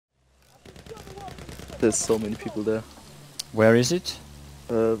There's so many people there. Where is it?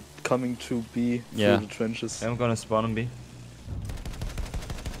 Coming to B Yeah. through the trenches. I'm gonna spawn on B.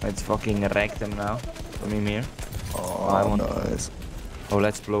 Let's fucking wreck them now. From in here. Oh, I want- nice. Oh,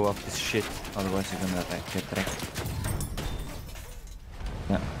 let's blow up this shit. Otherwise you're gonna get wrecked.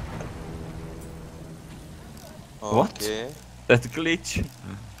 Yeah. What? Okay. That glitch.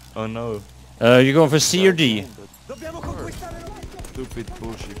 Oh no. You're going for C or D? Stupid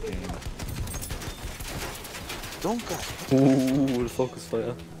bullshit game. Don't go. Ooh, the focus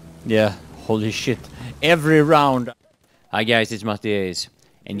fire. Yeah, holy shit. Every round. Hi guys, it's Mattias.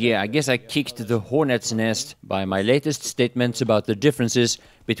 And yeah, I guess I kicked the hornet's nest by my latest statements about the differences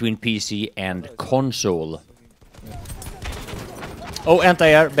between PC and console. Oh,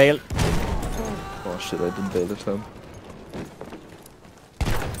 anti-air, bail. Oh shit, I didn't bail the time.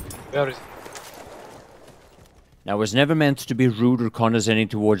 Where is Now, I was never meant to be rude or condescending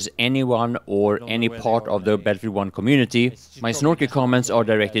towards anyone or any part of the Battlefield 1 community. My snorky comments are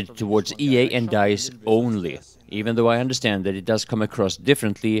directed towards EA and DICE only, even though I understand that it does come across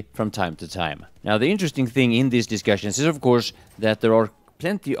differently from time to time. Now, the interesting thing in these discussions is, of course, that there are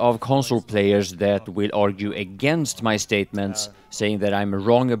plenty of console players that will argue against my statements, saying that I'm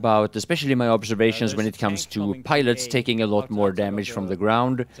wrong about especially my observations when it comes to pilots taking a lot more damage from the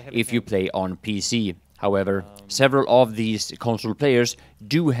ground if you play on PC. However, several of these console players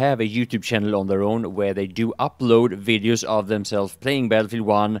do have a YouTube channel on their own where they do upload videos of themselves playing Battlefield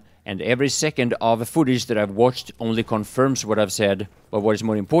 1, and every second of footage that I've watched only confirms what I've said. But what is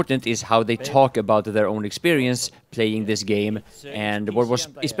more important is how they talk about their own experience playing this game, and what was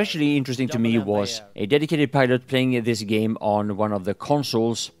especially interesting to me was a dedicated pilot playing this game on one of the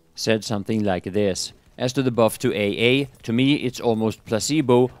consoles said something like this. As to the buff to AA, to me it's almost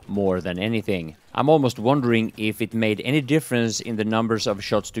placebo more than anything. I'm almost wondering if it made any difference in the numbers of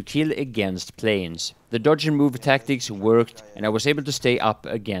shots to kill against planes. The dodge and move tactics worked, and I was able to stay up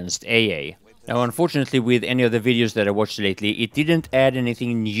against AA. Now, unfortunately, with any of the videos that I watched lately, it didn't add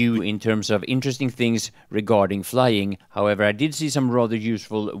anything new in terms of interesting things regarding flying. However, I did see some rather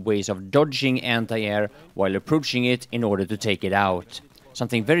useful ways of dodging anti-air while approaching it in order to take it out.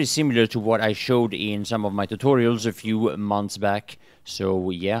 Something very similar to what I showed in some of my tutorials a few months back. So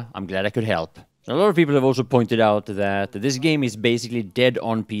yeah, I'm glad I could help. A lot of people have also pointed out that this game is basically dead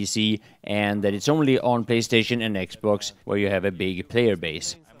on PC and that it's only on PlayStation and Xbox where you have a big player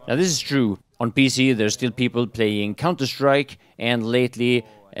base. Now this is true. On PC there's still people playing Counter-Strike, and lately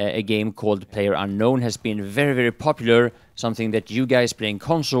a game called PlayerUnknown has been very popular, something that you guys playing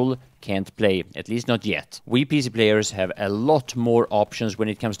console can't play, at least not yet. We PC players have a lot more options when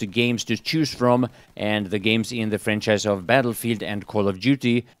it comes to games to choose from, and the games in the franchise of Battlefield and Call of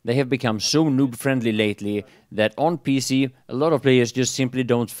Duty, they have become so noob-friendly lately that on PC, a lot of players just simply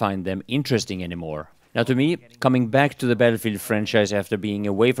don't find them interesting anymore. Now to me, coming back to the Battlefield franchise after being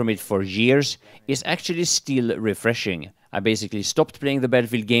away from it for years is actually still refreshing. I basically stopped playing the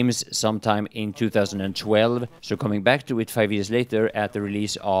Battlefield games sometime in 2012, so coming back to it 5 years later at the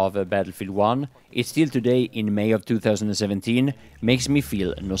release of Battlefield 1, it's still today in May of 2017, makes me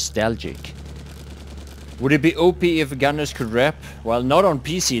feel nostalgic. Would it be OP if gunners could rep? Well, not on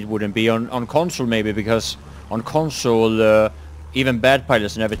PC it wouldn't be, on console maybe, because on console even bad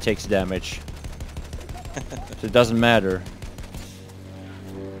pilots never takes damage. So it doesn't matter.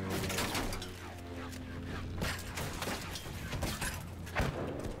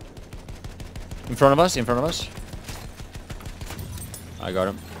 In front of us, in front of us. I got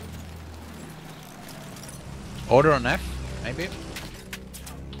him. order on F, maybe?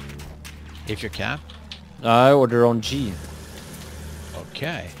 If you can. I order on G.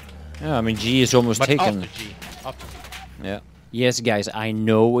 Okay. Yeah, I mean G is almost But taken. after G. After G. Yeah. Yes, guys, I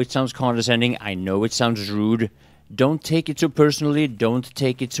know it sounds condescending. I know it sounds rude. Don't take it so personally. Don't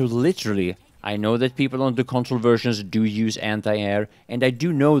take it so literally. I know that people on the console versions do use anti-air, and I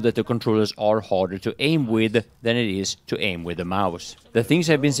do know that the controllers are harder to aim with than it is to aim with the mouse. The things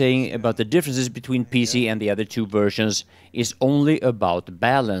I've been saying about the differences between PC and the other two versions is only about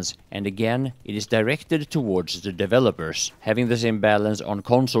balance, and again, it is directed towards the developers. Having the same balance on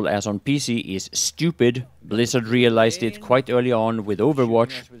console as on PC is stupid. Blizzard realized it quite early on with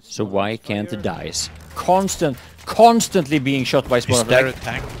Overwatch, so why can't DICE? Constantly being shot by spawn. Is there a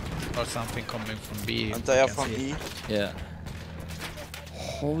tank or something coming from B? Anti-air Can from see E. Yeah.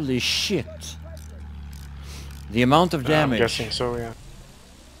 Holy shit. The amount of damage. I'm guessing so, yeah.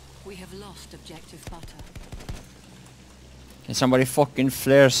 We have lost objective butter. And somebody fucking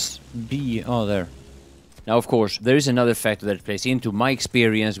flares B. Oh, there. Now, of course, there is another factor that plays into my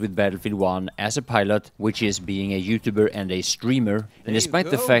experience with Battlefield 1 as a pilot, which is being a YouTuber and a streamer. And despite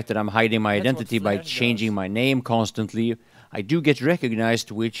the fact that I'm hiding my identity by changing my name constantly, I do get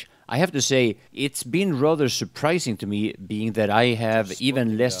recognized, which I have to say, it's been rather surprising to me, being that I have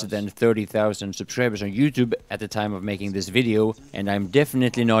even less than 30,000 subscribers on YouTube at the time of making this video, and I'm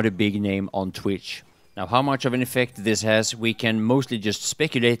definitely not a big name on Twitch. Now, how much of an effect this has, we can mostly just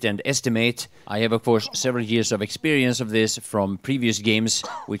speculate and estimate. I have, of course, several years of experience of this from previous games,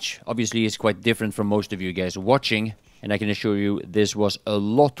 which obviously is quite different from most of you guys watching. And I can assure you, this was a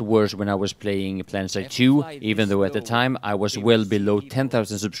lot worse when I was playing PlanetSide 2, even though at the time I was well below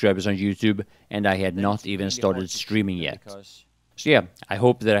 10,000 subscribers on YouTube, and I had not even started streaming yet. So yeah, I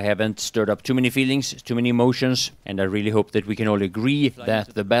hope that I haven't stirred up too many feelings, too many emotions, and I really hope that we can all agree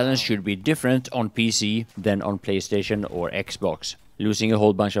that the balance should be different on PC than on PlayStation or Xbox. Losing a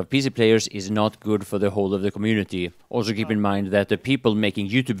whole bunch of PC players is not good for the whole of the community. Also keep in mind that the people making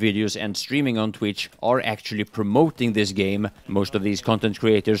YouTube videos and streaming on Twitch are actually promoting this game. Most of these content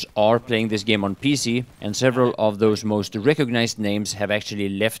creators are playing this game on PC, and several of those most recognized names have actually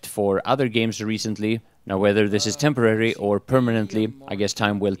left for other games recently. Now, whether this is temporary or permanently, I guess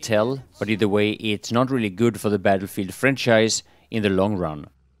time will tell, but either way, it's not really good for the Battlefield franchise in the long run.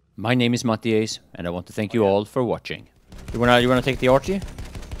 My name is Mattias, and I want to thank you all for watching. You wanna take the Archie?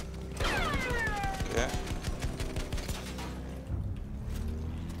 Yeah.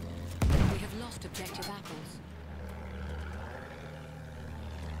 We have lost objective apples.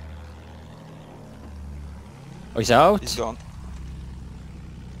 Oh, he's out? He's gone.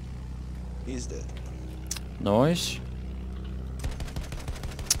 He's dead. Nice.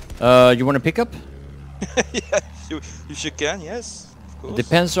 You wanna pick up? Yeah, if you can, yes. Of course.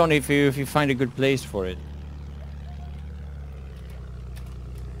 Depends on if you find a good place for it.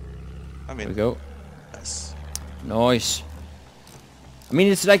 I There mean, we go. yes. Nice. I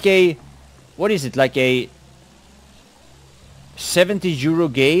mean, it's like a... What is it? Like a 70 euro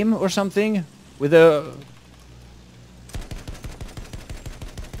game or something? With a...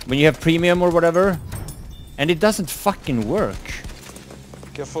 When you have premium or whatever? And it doesn't fucking work.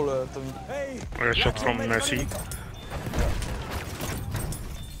 Careful, Tommy. A shot from C.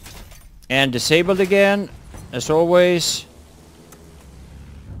 And disabled again, as always.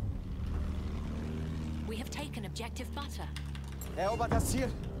 We have taken objective butter. Yeah.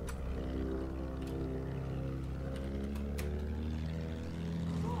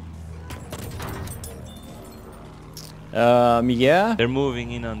 They're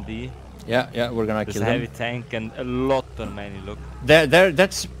moving in on D. Yeah, we're gonna There's kill a heavy them. tank and a lot on many, look.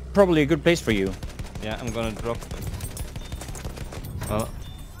 That's probably a good place for you. Yeah, I'm gonna drop. Oh,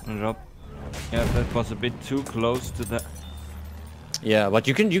 drop. Yeah, that was a bit too close to the... Yeah, but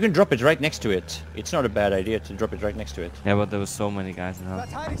you can drop it right next to it. It's not a bad idea to drop it right next to it. Yeah, but there was so many guys around.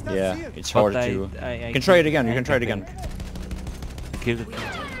 Yeah, it's But hard I to... I You can try it again, you can try it again. Killed it. We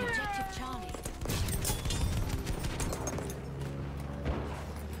have taken objective Charlie.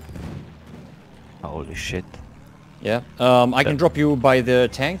 Holy shit. Yeah, I can drop you by the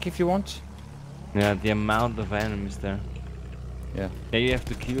tank if you want. Yeah, the amount of enemies there. Yeah. Yeah, you have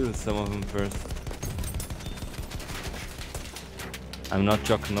to kill some of them first. I'm not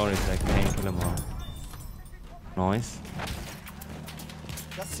Chuck Norris, I can't kill them all. Nice.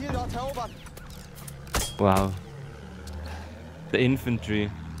 Wow. The infantry.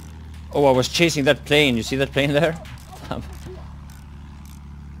 Oh, I was chasing that plane. You see that plane there?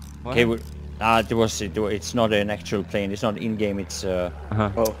 What? Okay, it's not an actual plane. It's not in-game. It's Oh,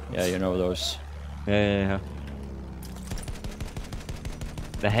 yeah, you know those. Yeah.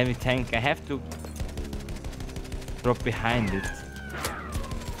 The heavy tank, I have to drop behind it.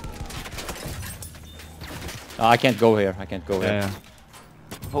 I can't go here. I can't go here. Yeah.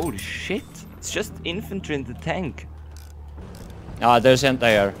 Holy shit! It's just infantry in the tank. There's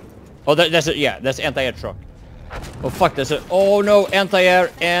anti-air. Oh, that's anti-air truck. Oh fuck, oh no,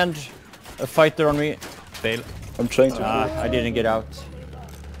 anti-air and a fighter on me. Fail. I'm trying to. I didn't get out.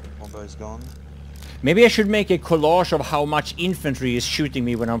 One guy is gone. Maybe I should make a collage of how much infantry is shooting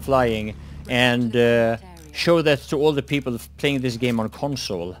me when I'm flying, and show that to all the people playing this game on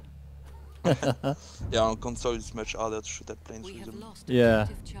console. Yeah, on console it's much harder to shoot at planes We with have them. lost Yeah.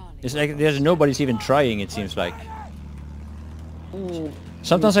 objective Charlie. It's like nobody's even trying, it seems like.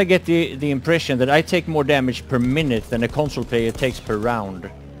 Sometimes I get the impression that I take more damage per minute than a console player takes per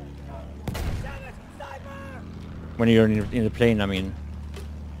round. When you're in the plane, I mean.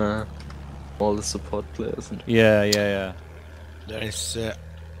 All the support players. And Yeah. There is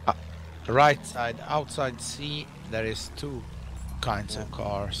right side, outside C, there is two kinds of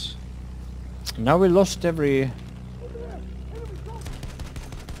cars. Now we lost every...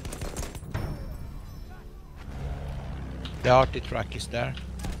 The arty truck is there.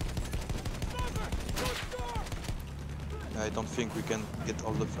 I don't think we can get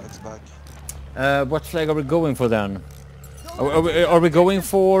all the flags back. What flag are we going for then? Are we going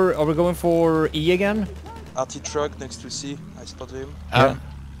for E again? RT truck next to C. I spotted him.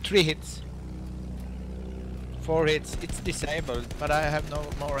 3 hits. 4 hits. It's disabled, but I have no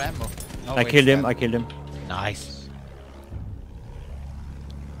more ammo. No, I it's killed him. dead. I killed him. Nice.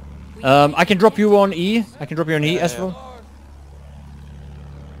 I can drop you on E. I can drop you on E Yeah, as yeah. well.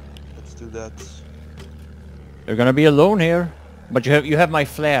 Let's do that. You're gonna be alone here, but you have my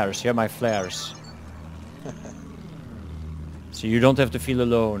flares. You have my flares. So you don't have to feel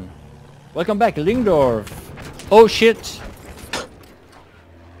alone. Welcome back, Lingdorf. Oh shit!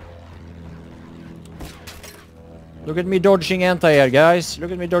 Look at me dodging anti-air, guys.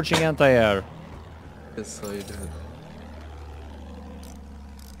 Look at me dodging anti-air. Yes, I did.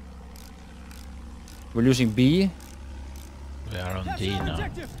 We're losing B. We are on D now.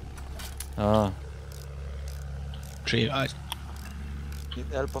 Ah. 3 eyes. Need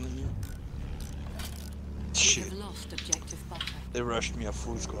help on E. We Shit. have lost objective butter. They rushed me a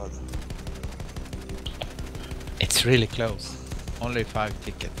full squad. It's really close. Only 5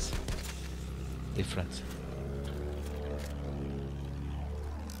 tickets. Difference.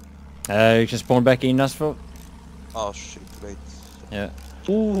 You can spawn back in Nashville. Oh shit, wait. Yeah.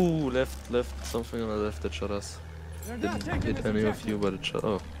 Ooh, left, something on the left that shot us. Didn't hit any of you, but it shot.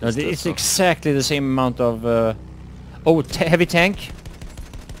 Oh, No, it's it's that exactly the same amount of... Oh, heavy tank.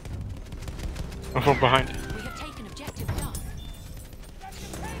 I'm from behind. We have taken objective Duff.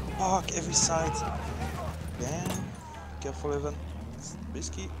 Fuck, every side. Damn. Careful, Evan. It's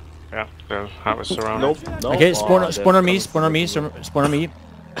risky. Yeah, they'll have us around. Nope, no. Okay, Oh, spawn on me, they're spawn on me, coming spawn on me.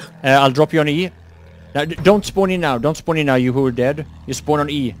 I'll drop you on E. Now, don't spawn in now, don't spawn in now, you who are dead. You spawn on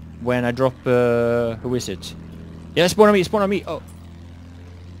E when I drop, who is it? Yeah, spawn on me, oh.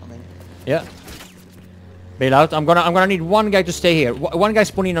 I mean, Yeah. Bail out, I'm gonna need one guy to stay here. One guy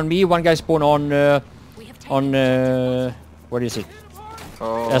spawn in on me, one guy spawn on, We have taken what is it?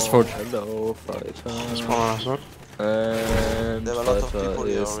 Oh, Ashford. hello, fighter. Spawn on us, what? And There are a lot of fighter people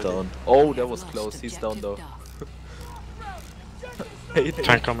here is already. down. Oh, that was lost close. He's down objective though. Duff.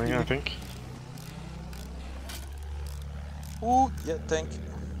 Tank coming, I think. ooh, yeah, tank.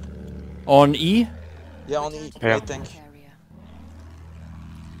 On E? Yeah, on E. Yeah. Right tank. Area.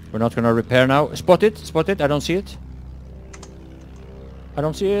 We're not gonna repair now. Spot it, I don't see it. I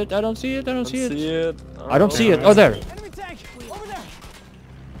don't see it, I don't see it, I don't see it. I don't see it. Oh, there.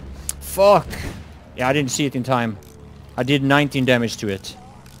 Fuck. Yeah, I didn't see it in time. I did 19 damage to it.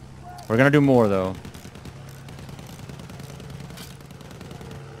 We're gonna do more though.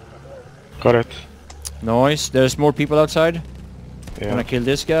 Got it. Nice. There's more people outside. Yeah. Gonna kill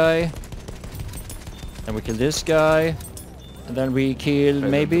this guy. And we kill this guy. And then we kill then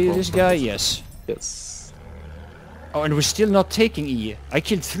maybe the this bomb guy. comes. Yes. Yes. Oh, and we're still not taking E. I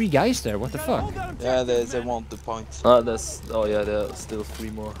killed 3 guys there. What the fuck? Yeah, they want the point. Ah, there's. Oh yeah, there are still 3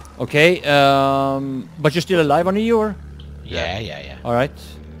 more. Okay. But you're still alive on E, or? Yeah. All right.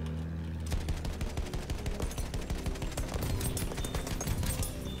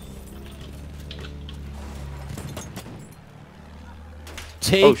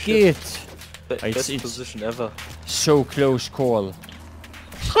 Take Oh, shit. it. Best it's- position ever. So close call.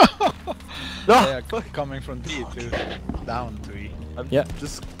 They are coming from D to down to E. I'm Yeah.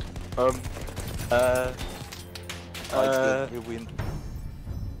 just. Oh, it's good. We win.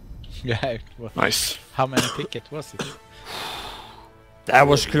 Yeah. It was. Nice. How many tickets was it? That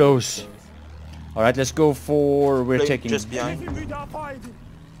was close. All right, let's go for. We're Plane taking. just behind.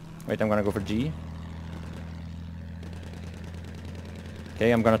 Wait, I'm gonna go for G.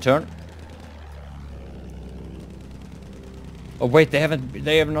 Okay, I'm gonna turn. Oh wait, they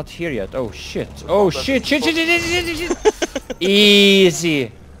have not here yet. Oh shit. Oh shit.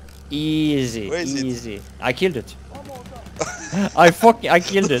 Easy. Easy. Where is it? Easy. I killed it. I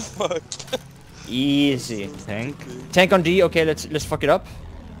killed it. Fuck. Easy. Tank. Tank on D. Okay, let's fuck it up.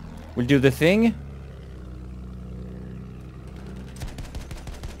 We'll do the thing.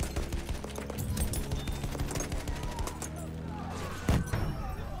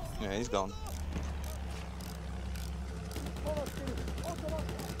 Yeah, he's down.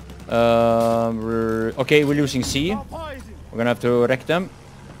 Okay, we're losing C. We're gonna have to wreck them.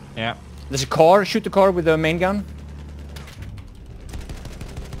 Yeah. There's a car. Shoot the car with the main gun.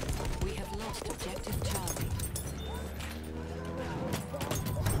 We have lost objective Charlie.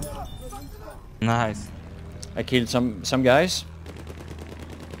 Nice. I killed some guys.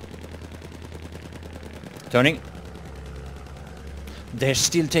 Turning. They're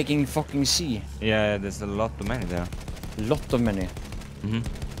still taking fucking C. Yeah, there's a lot of many there. Lot of many. Mm-hmm.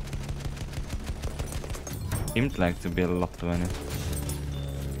 Seemed like to be a lot of many.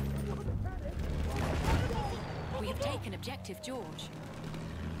 We have taken objective George.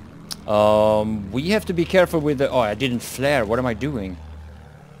 We have to be careful with the... Oh, I didn't flare. What am I doing?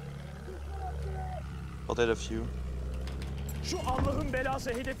 Spotted a few. Şu Allah'ın belası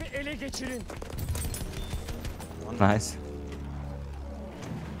hedefi ele geçirin. Nice.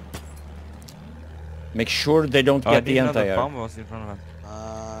 Make sure they don't Oh, I get the didn't know the anti-air. bomb was in front of us.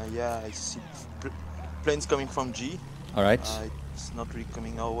 Yeah, I see planes coming from G. Alright. It's not really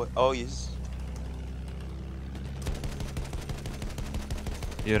coming our way. Oh, yes.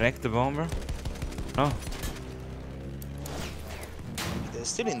 You wrecked the bomber? Oh. They're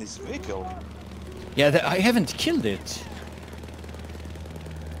still in this vehicle. Yeah, I haven't killed it.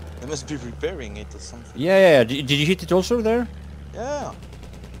 They must be repairing it or something. Yeah. Did you hit it also there? Yeah.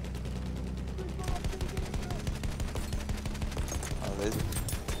 Oh, there's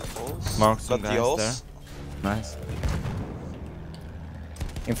holes. Mark some Got the guys holes. there. Nice.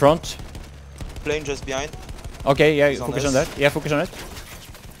 In front. Plane just behind. Okay, yeah, He's on focus on us. that. Yeah, focus on it.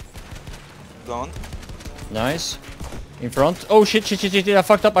 Gone. Nice. In front. Oh shit, I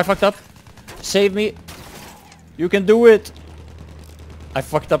fucked up. Save me. You can do it. I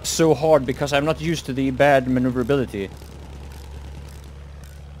fucked up so hard because I'm not used to the bad maneuverability.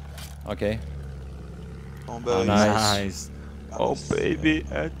 Okay. Bomber Oh, is- nice. Oh baby,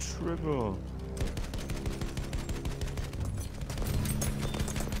 a triple.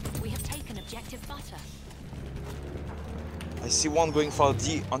 We have taken objective butter. I see one going for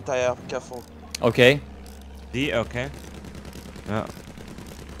D anti-air. Careful. Okay. D, okay. Yeah.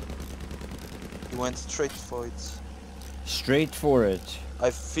 He went straight for it. Straight for it. I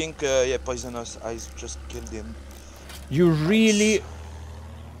think, yeah, Poisonous Eyes just killed him. You really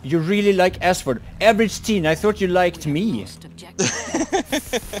like Ashford. Average teen, I thought you liked me. Lost objective.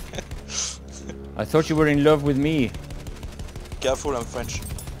 I thought you were in love with me. Careful, I'm French.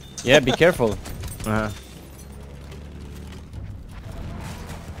 Yeah, be careful.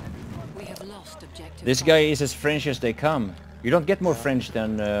 We have lost objective. This butter. guy is as French as they come. You don't get more French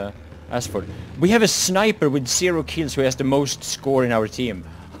than Ashford. We have a sniper with 0 kills who has the most score in our team.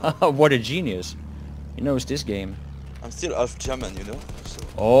 What a genius. He knows this game. I'm still half German, you know. So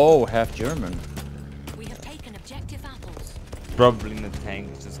Oh, half German. We have taken objective apples. Probably in the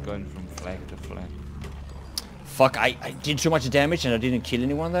tank, just going from flag to flag. Fuck, I did so much damage and I didn't kill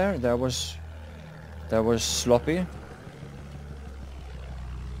anyone there. That was sloppy.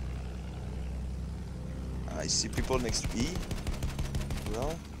 I see people next to E.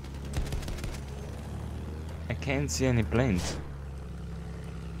 Well, I can't see any planes.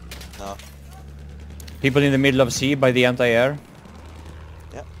 no. People in the middle of C by the anti-air.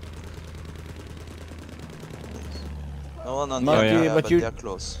 Yeah. No one on Not the you, area, but but you- they're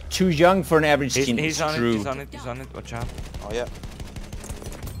close. Too young for an average team. He's on it, Screwed. he's on it, he's on it, watch out. Oh yeah.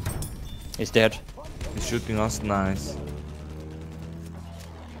 He's dead. He's shooting us, nice.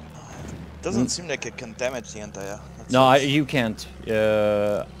 Doesn't seem like I can damage the entire. No, you can't.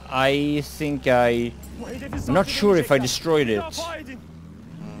 I think I'm not sure if I destroyed it,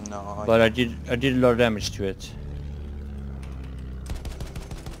 No, but I did a lot of damage to it.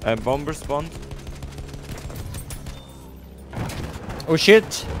 Bomber spawned. Oh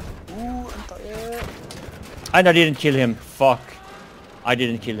shit! Ooh, entire. And I didn't kill him. Fuck. I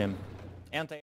didn't kill him. Anti